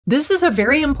This is a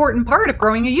very important part of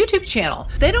growing a YouTube channel.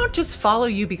 They don't just follow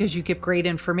you because you give great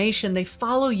information. They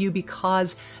follow you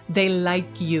because they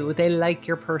like you. They like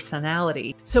your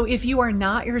personality. So if you are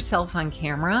not yourself on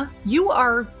camera, you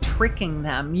are tricking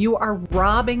them. You are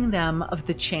robbing them of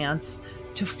the chance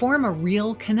to form a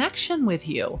real connection with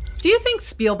you. Do you think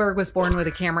Spielberg was born with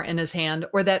a camera in his hand,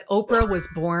 or that Oprah was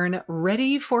born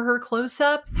ready for her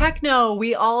close-up? Heck no,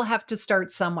 we all have to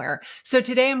start somewhere. So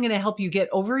today I'm going to help you get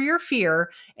over your fear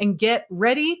and get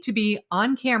ready to be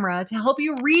on camera to help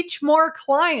you reach more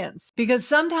clients. Because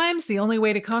sometimes the only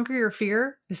way to conquer your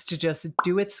fear is to just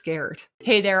do it scared.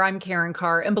 Hey there, I'm Karin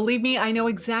Carr, and believe me, I know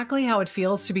exactly how it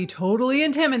feels to be totally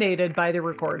intimidated by the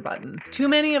record button. Too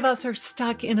many of us are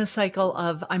stuck in a cycle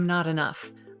of I'm not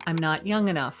enough. I'm not young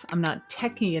enough. I'm not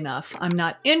techie enough. I'm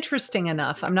not interesting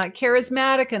enough. I'm not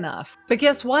charismatic enough. But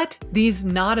guess what? These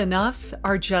not enoughs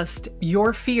are just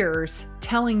your fears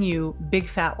telling you big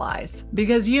fat lies.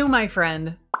 Because you, my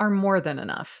friend, are more than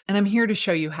enough. And I'm here to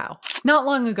show you how. Not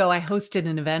long ago, I hosted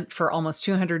an event for almost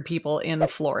 200 people in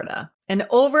Florida. And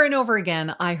over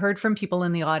again, I heard from people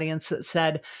in the audience that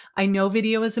said, I know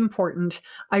video is important.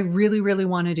 I really, really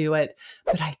want to do it,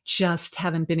 but I just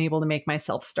haven't been able to make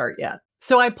myself start yet.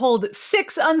 So I pulled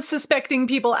 6 unsuspecting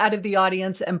people out of the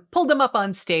audience and pulled them up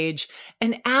on stage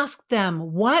and asked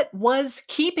them what was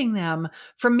keeping them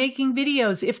from making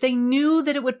videos. If they knew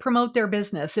that it would promote their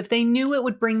business, if they knew it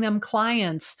would bring them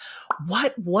clients,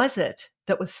 what was it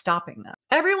that was stopping them?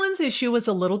 Everyone's issue was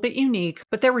a little bit unique,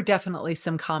 but there were definitely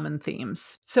some common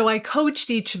themes. So I coached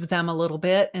each of them a little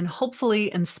bit and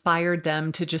hopefully inspired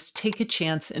them to just take a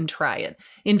chance and try it.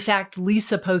 In fact,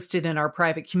 Lisa posted in our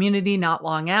private community not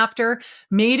long after,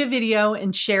 made a video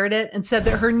and shared it and said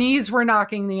that her knees were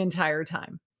knocking the entire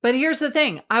time. But here's the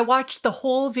thing, I watched the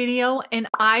whole video and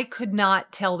I could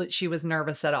not tell that she was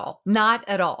nervous at all. Not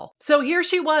at all. So here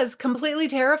she was, completely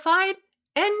terrified.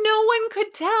 And no one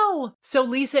could tell. So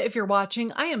Lisa, if you're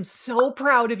watching, I am so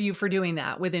proud of you for doing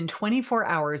that within 24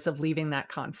 hours of leaving that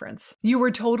conference. You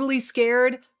were totally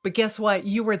scared, but guess what?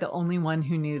 You were the only one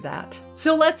who knew that.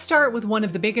 So let's start with one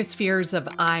of the biggest fears of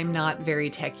I'm not very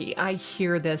techie. I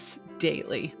hear this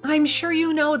daily. I'm sure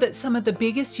you know that some of the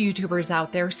biggest YouTubers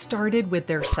out there started with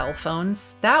their cell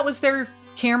phones. That was their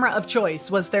camera of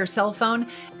choice, was their cell phone,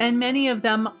 and many of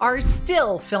them are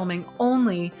still filming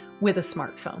only with a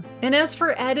smartphone. And as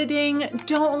for editing,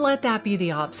 don't let that be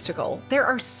the obstacle. There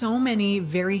are so many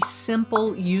very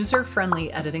simple,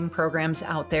 user-friendly editing programs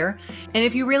out there. And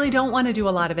if you really don't want to do a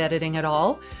lot of editing at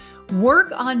all,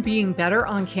 work on being better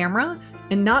on camera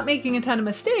and not making a ton of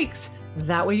mistakes.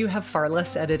 That way you have far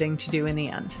less editing to do in the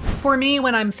end. For me,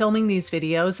 when I'm filming these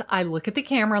videos, I look at the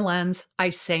camera lens, I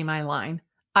say my line.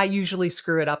 I usually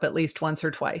screw it up at least once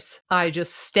or twice. I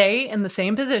just stay in the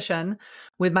same position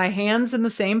with my hands in the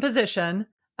same position.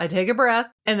 I take a breath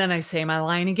and then I say my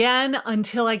line again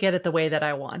until I get it the way that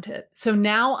I want it. So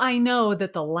now I know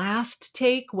that the last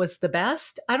take was the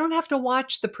best. I don't have to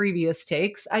watch the previous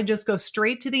takes. I just go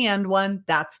straight to the end one.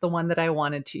 That's the one that I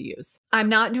wanted to use. I'm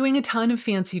not doing a ton of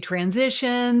fancy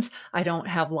transitions. I don't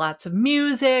have lots of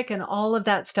music and all of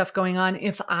that stuff going on.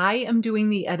 If I am doing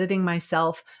the editing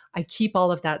myself, I keep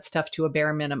all of that stuff to a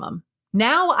bare minimum.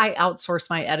 Now I outsource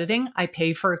my editing. I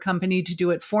pay for a company to do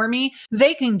it for me.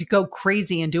 They can go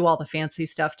crazy and do all the fancy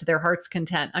stuff to their heart's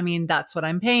content. I mean, that's what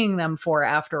I'm paying them for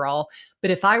after all. But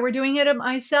if I were doing it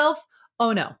myself,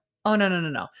 oh no. Oh,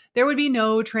 no. There would be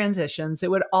no transitions.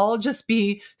 It would all just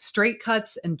be straight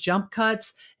cuts and jump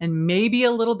cuts and maybe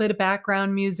a little bit of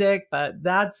background music, but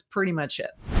that's pretty much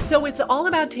it. So it's all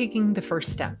about taking the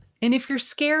first step. And if you're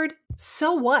scared,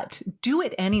 so what? Do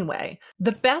it anyway.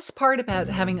 The best part about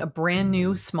having a brand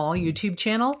new small YouTube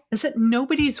channel is that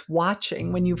nobody's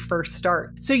watching when you first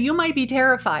start. So you might be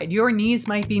terrified. Your knees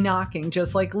might be knocking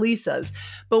just like Lisa's.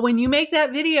 But when you make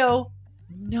that video,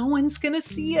 no one's gonna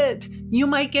see it. You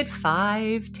might get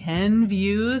 5, 10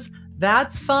 views.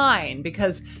 That's fine,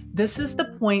 because this is the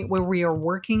point where we are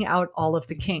working out all of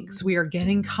the kinks. We are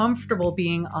getting comfortable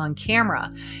being on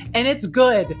camera. And it's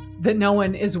good that no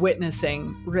one is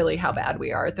witnessing really how bad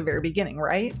we are at the very beginning,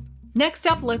 right? Next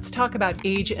up, let's talk about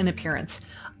age and appearance.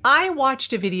 I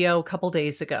watched a video a couple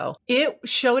days ago. It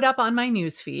showed up on my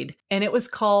newsfeed and it was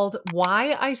called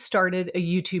Why I Started a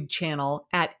YouTube Channel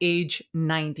at Age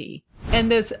 90.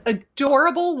 And this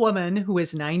adorable woman who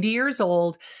is 90 years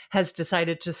old has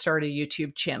decided to start a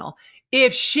YouTube channel.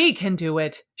 If she can do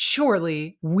it,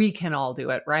 surely we can all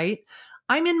do it, right?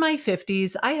 I'm in my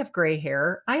 50s. I have gray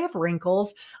hair. I have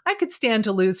wrinkles. I could stand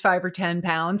to lose 5 or 10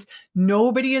 pounds.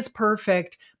 Nobody is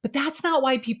perfect, but that's not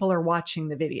why people are watching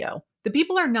the video. The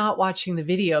people are not watching the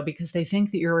video because they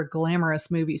think that you're a glamorous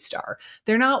movie star.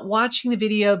 They're not watching the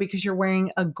video because you're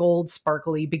wearing a gold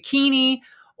sparkly bikini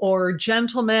or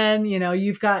gentlemen,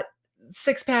 you've got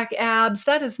six-pack abs.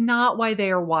 That is not why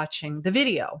they are watching the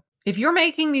video. If you're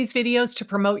making these videos to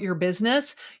promote your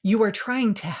business, you are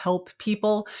trying to help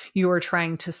people. You are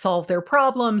trying to solve their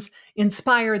problems,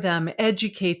 inspire them,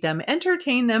 educate them,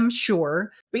 entertain them,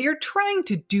 sure, but you're trying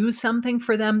to do something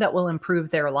for them that will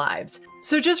improve their lives.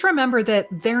 So just remember that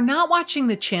they're not watching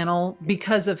the channel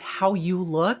because of how you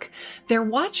look. They're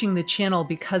watching the channel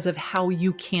because of how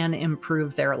you can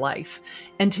improve their life.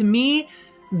 And to me,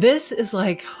 this is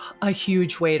like a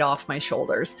huge weight off my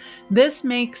shoulders. This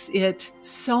makes it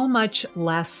so much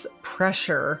less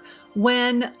pressure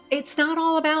when it's not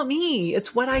all about me.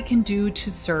 It's what I can do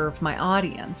to serve my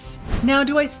audience. Now,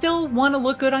 do I still want to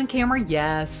look good on camera?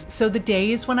 Yes. So the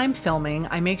days when I'm filming,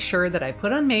 I make sure that I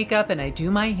put on makeup and I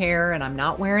do my hair and I'm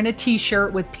not wearing a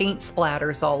t-shirt with paint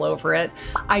splatters all over it.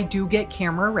 I do get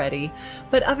camera ready,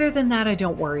 but other than that, I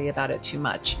don't worry about it too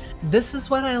much. This is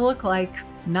what I look like.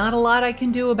 Not a lot I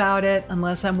can do about it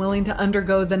unless I'm willing to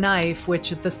undergo the knife,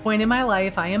 which at this point in my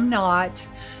life, I am not.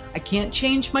 I can't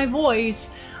change my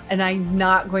voice, and I'm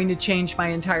not going to change my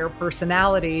entire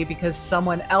personality because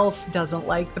someone else doesn't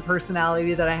like the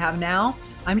personality that I have now.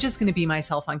 I'm just going to be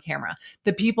myself on camera.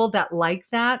 The people that like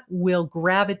that will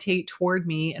gravitate toward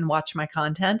me and watch my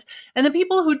content. And the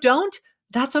people who don't,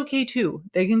 that's okay too.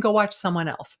 They can go watch someone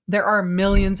else. There are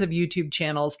millions of YouTube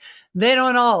channels. They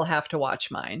don't all have to watch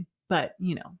mine. But,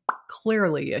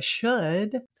 clearly you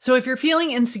should. So if you're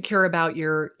feeling insecure about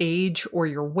your age or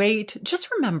your weight, just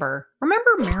remember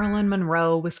Marilyn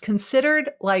Monroe was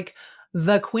considered like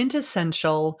the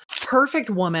quintessential perfect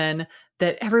woman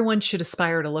that everyone should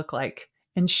aspire to look like.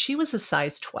 And she was a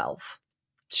size 12.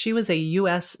 She was a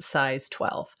US size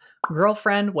 12.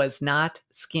 Girlfriend was not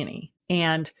skinny.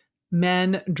 And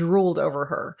men drooled over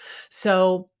her.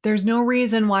 So there's no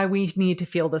reason why we need to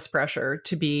feel this pressure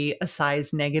to be a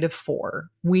size -4.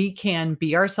 We can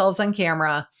be ourselves on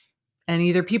camera and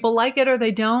either people like it or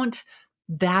they don't.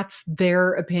 That's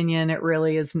their opinion. It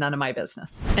really is none of my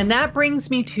business. And that brings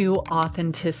me to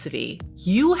authenticity.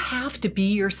 You have to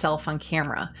be yourself on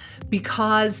camera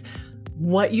because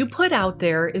what you put out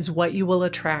there is what you will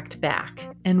attract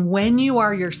back. And when you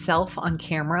are yourself on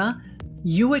camera,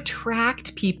 you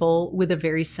attract people with a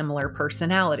very similar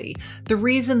personality. The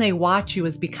reason they watch you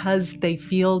is because they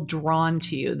feel drawn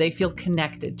to you. They feel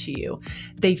connected to you.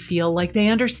 They feel like they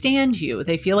understand you.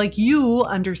 They feel like you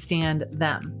understand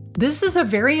them. This is a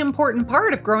very important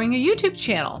part of growing a YouTube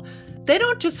channel. They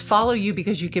don't just follow you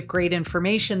because you give great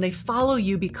information. They follow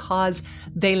you because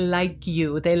they like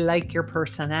you. They like your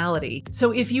personality.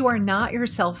 So if you are not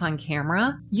yourself on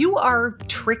camera, you are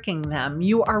tricking them.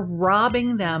 You are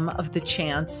robbing them of the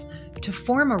chance to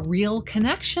form a real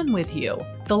connection with you.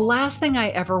 The last thing I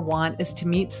ever want is to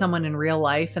meet someone in real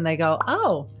life and they go,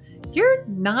 "Oh, you're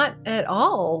not at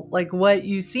all like what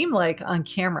you seem like on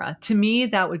camera." To me,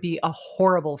 that would be a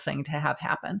horrible thing to have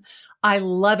happen. I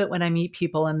love it when I meet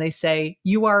people and they say,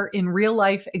 "You are in real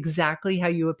life exactly how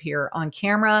you appear on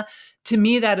camera." To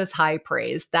me, that is high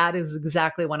praise. That is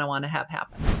exactly what I want to have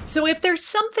happen. So if there's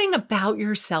something about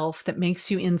yourself that makes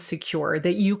you insecure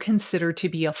that you consider to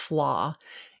be a flaw,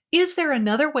 is there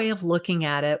another way of looking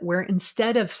at it where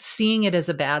instead of seeing it as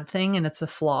a bad thing and it's a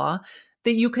flaw,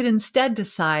 that you could instead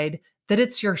decide that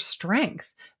it's your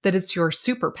strength, that it's your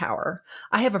superpower?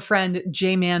 I have a friend,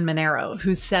 J-Man Monero,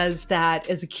 who says that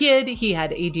as a kid, he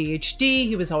had ADHD,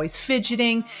 he was always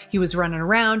fidgeting, he was running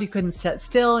around, he couldn't sit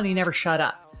still, and he never shut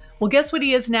up. Well, guess what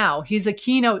he is now? He's a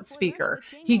keynote speaker.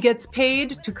 He gets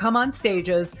paid to come on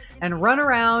stages and run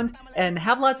around and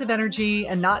have lots of energy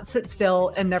and not sit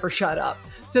still and never shut up.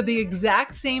 So the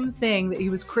exact same thing that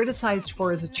he was criticized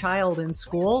for as a child in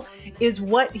school is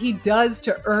what he does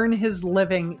to earn his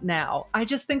living now. I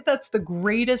just think that's the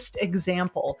greatest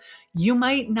example. You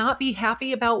might not be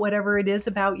happy about whatever it is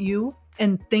about you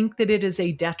and think that it is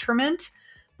a detriment,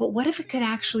 but what if it could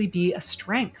actually be a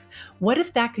strength? What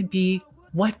if that could be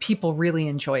what people really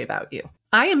enjoy about you?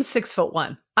 I am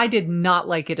 6'1". I did not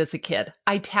like it as a kid.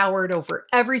 I towered over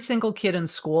every single kid in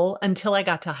school until I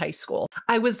got to high school.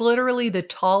 I was literally the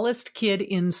tallest kid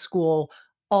in school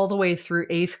all the way through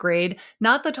 8th grade.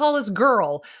 Not the tallest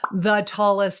girl, the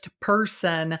tallest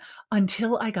person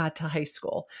until I got to high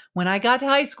school. When I got to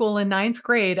high school in 9th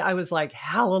grade, I was like,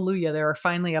 hallelujah, there are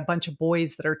finally a bunch of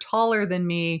boys that are taller than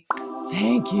me.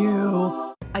 Thank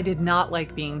you. I did not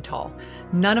like being tall.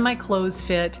 None of my clothes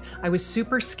fit. I was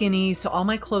super skinny, so all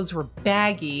my clothes were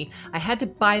baggy. I had to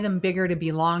buy them bigger to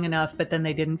be long enough, but then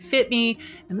they didn't fit me.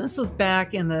 And this was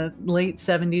back in the late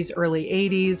 70s, early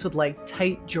 80s with like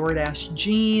tight Jordache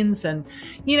jeans. And,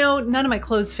 you know, none of my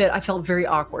clothes fit. I felt very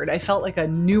awkward. I felt like a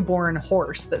newborn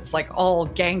horse that's like all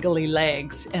gangly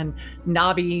legs and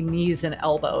knobby knees and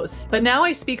elbows. But now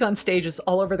I speak on stages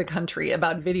all over the country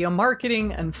about video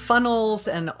marketing and funnels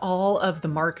and all of the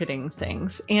marketing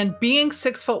things. And being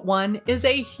 6'1" is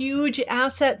a huge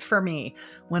asset for me.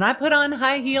 When I put on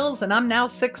high heels and I'm now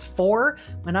 6'4",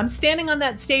 when I'm standing on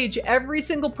that stage, every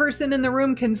single person in the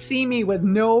room can see me with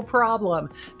no problem.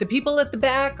 The people at the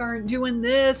back aren't doing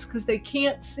this because they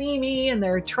can't see me and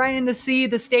they're trying to see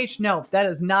the stage. No, that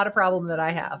is not a problem that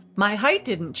I have. My height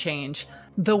didn't change.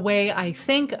 The way I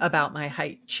think about my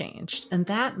height changed, and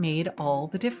that made all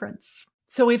the difference.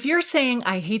 So if you're saying,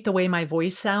 I hate the way my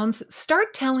voice sounds,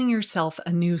 start telling yourself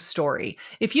a new story.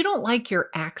 If you don't like your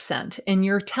accent and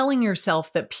you're telling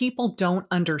yourself that people don't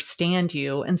understand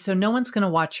you, and so no one's going to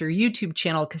watch your YouTube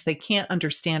channel because they can't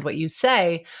understand what you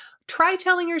say, try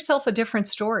telling yourself a different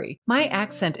story. My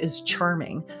accent is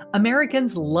charming.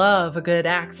 Americans love a good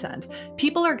accent.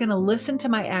 People are going to listen to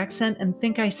my accent and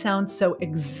think I sound so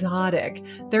exotic.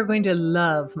 They're going to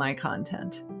love my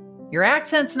content. Your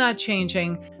accent's not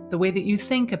changing. The way that you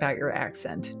think about your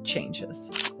accent changes.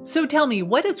 So tell me,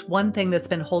 what is one thing that's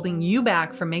been holding you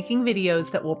back from making videos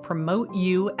that will promote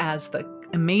you as the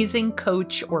amazing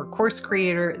coach or course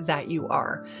creator that you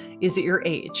are? Is it your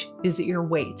age? Is it your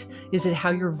weight? Is it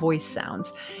how your voice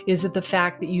sounds? Is it the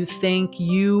fact that you think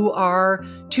you are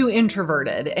too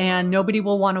introverted and nobody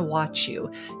will want to watch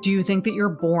you? Do you think that you're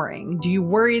boring? Do you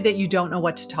worry that you don't know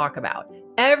what to talk about?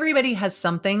 Everybody has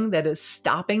something that is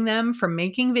stopping them from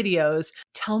making videos.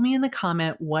 Tell me in the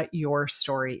comment what your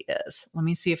story is. Let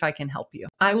me see if I can help you.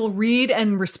 I will read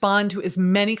and respond to as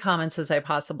many comments as I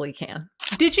possibly can.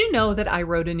 Did you know that I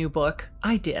wrote a new book?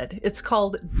 I did. It's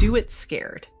called Do It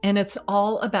Scared. And it's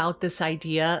all about this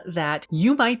idea that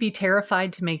you might be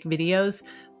terrified to make videos,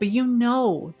 but you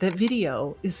know that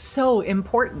video is so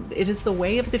important. It is the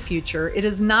way of the future. It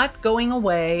is not going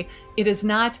away. It is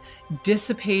not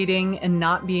dissipating and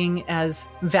not being as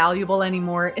valuable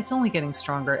anymore. It's only getting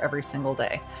stronger every single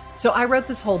day. So I wrote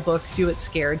this whole book, Do It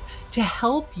Scared, to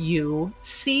help you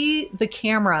see the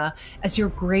camera as your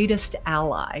greatest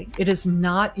ally. It is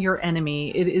not your enemy.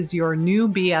 It is your new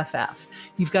BFF.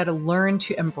 You've got to learn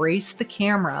to embrace the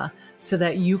camera so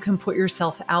that you can put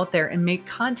yourself out there and make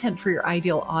content for your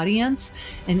ideal audience.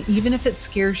 And even if it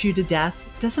scares you to death,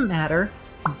 it doesn't matter.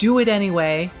 Do it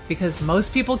anyway, because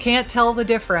most people can't tell the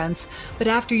difference. But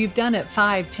after you've done it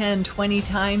 5, 10, 20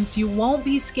 times, you won't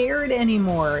be scared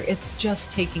anymore. It's just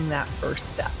taking that first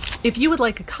step. If you would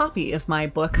like a copy of my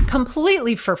book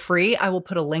completely for free, I will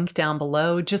put a link down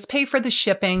below. Just pay for the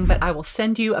shipping, but I will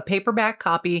send you a paperback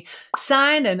copy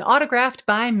signed and autographed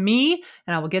by me,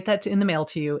 and I will get that in the mail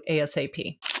to you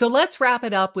ASAP. So let's wrap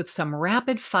it up with some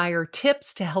rapid fire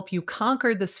tips to help you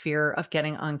conquer this fear of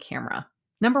getting on camera.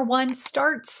 Number 1,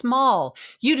 start small.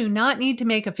 You do not need to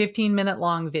make a 15-minute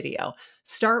long video.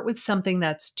 Start with something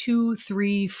that's 2,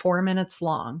 3, 4 minutes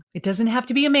long. It doesn't have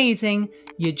to be amazing.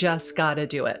 You just gotta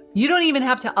do it. You don't even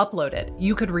have to upload it.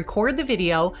 You could record the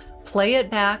video, play it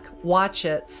back, watch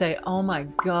it, say, oh my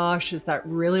gosh, is that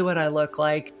really what I look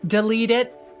like? Delete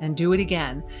it and do it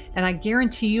again. And I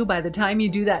guarantee you by the time you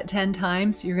do that 10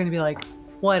 times, you're gonna be like,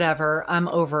 whatever, I'm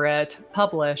over it,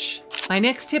 publish. My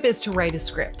next tip is to write a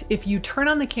script. If you turn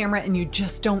on the camera and you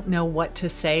just don't know what to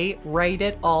say, write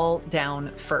it all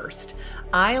down first.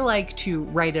 I like to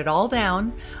write it all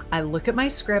down. I look at my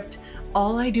script.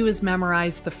 All I do is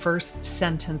memorize the first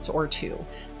sentence or two.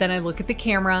 Then I look at the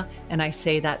camera and I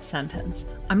say that sentence.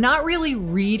 I'm not really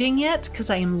reading it because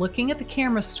I am looking at the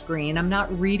camera screen. I'm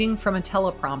not reading from a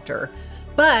teleprompter.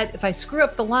 But if I screw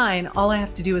up the line, all I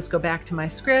have to do is go back to my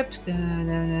script,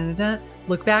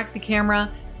 look back at the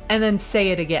camera, and then say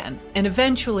it again. And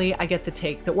eventually I get the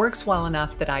take that works well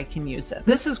enough that I can use it.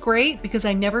 This is great because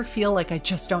I never feel like I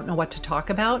just don't know what to talk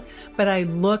about, but I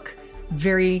look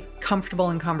very comfortable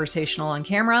and conversational on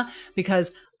camera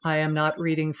because I am not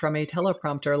reading from a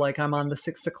teleprompter like I'm on the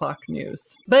 6 o'clock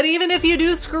news. But even if you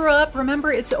do screw up,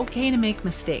 remember it's okay to make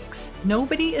mistakes.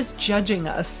 Nobody is judging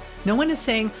us. No one is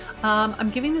saying,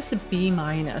 I'm giving this a B-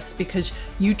 because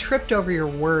you tripped over your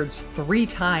words 3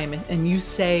 times and you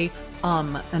say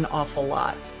an awful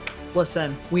lot.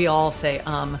 Listen, we all say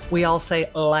we all say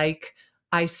like.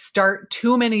 I start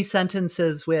too many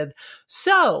sentences with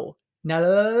so, na la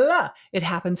la la. It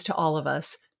happens to all of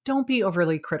us. Don't be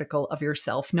overly critical of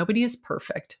yourself. Nobody is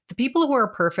perfect. The people who are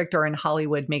perfect are in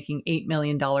Hollywood making $8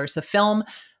 million a film.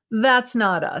 That's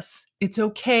not us. It's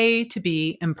okay to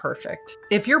be imperfect.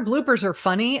 If your bloopers are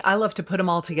funny, I love to put them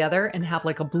all together and have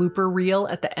like a blooper reel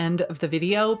at the end of the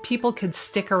video. People could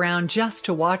stick around just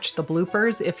to watch the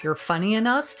bloopers if you're funny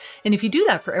enough. And if you do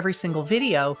that for every single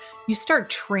video, you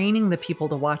start training the people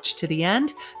to watch to the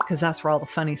end, because that's where all the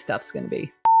funny stuff's going to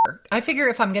be. I figure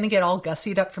if I'm going to get all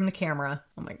gussied up from the camera,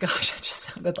 oh my gosh, I just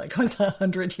sounded like I was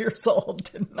 100 years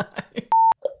old, didn't I?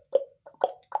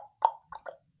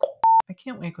 I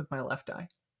can't wink with my left eye.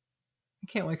 I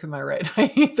can't wink with my right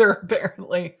eye either,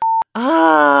 apparently.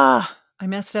 I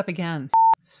messed up again.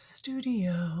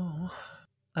 Studio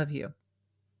of you.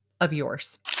 Of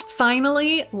yours.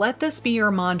 Finally, let this be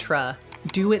your mantra.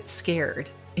 Do it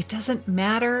scared. It doesn't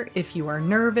matter if you are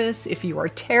nervous, if you are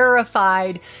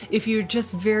terrified, if you're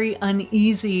just very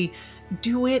uneasy,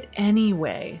 do it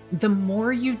anyway. The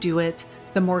more you do it,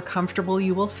 the more comfortable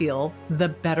you will feel, the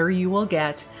better you will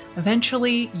get.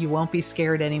 Eventually, you won't be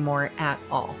scared anymore at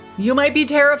all. You might be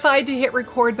terrified to hit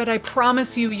record, but I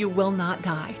promise you, you will not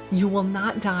die. You will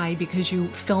not die because you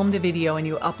filmed a video and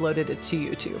you uploaded it to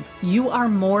YouTube. You are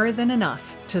more than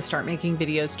enough to start making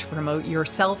videos to promote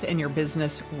yourself and your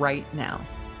business right now.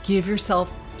 Give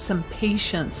yourself some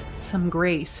patience, some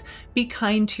grace. Be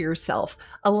kind to yourself.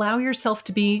 Allow yourself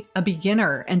to be a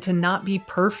beginner and to not be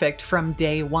perfect from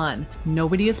day one.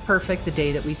 Nobody is perfect the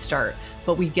day that we start,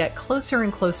 but we get closer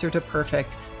and closer to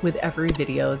perfect with every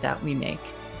video that we make.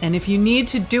 And if you need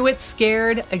to do it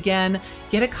scared, again,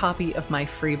 get a copy of my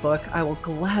free book. I will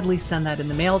gladly send that in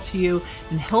the mail to you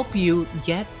and help you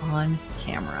get on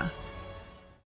camera.